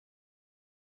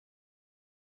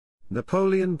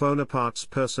Napoleon Bonaparte's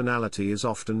personality is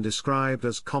often described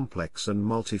as complex and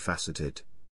multifaceted.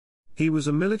 He was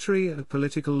a military and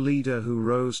political leader who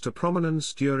rose to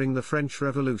prominence during the French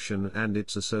Revolution and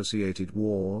its associated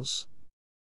wars.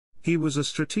 He was a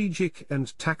strategic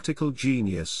and tactical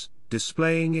genius,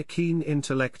 displaying a keen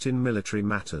intellect in military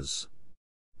matters.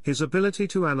 His ability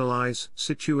to analyze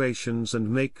situations and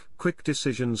make quick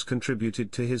decisions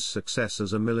contributed to his success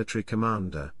as a military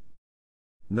commander.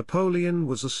 Napoleon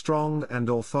was a strong and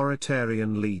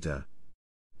authoritarian leader.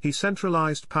 He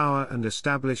centralized power and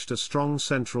established a strong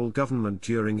central government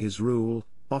during his rule,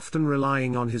 often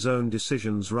relying on his own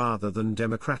decisions rather than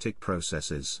democratic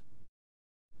processes.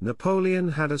 Napoleon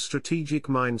had a strategic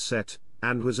mindset,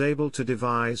 and was able to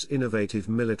devise innovative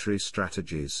military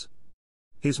strategies.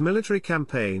 His military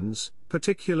campaigns,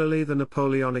 particularly the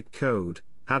Napoleonic Code,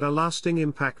 had a lasting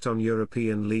impact on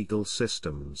European legal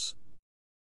systems.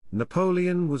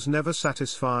 Napoleon was never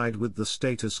satisfied with the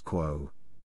status quo.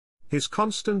 His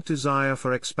constant desire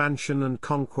for expansion and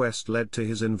conquest led to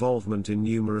his involvement in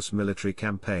numerous military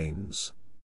campaigns.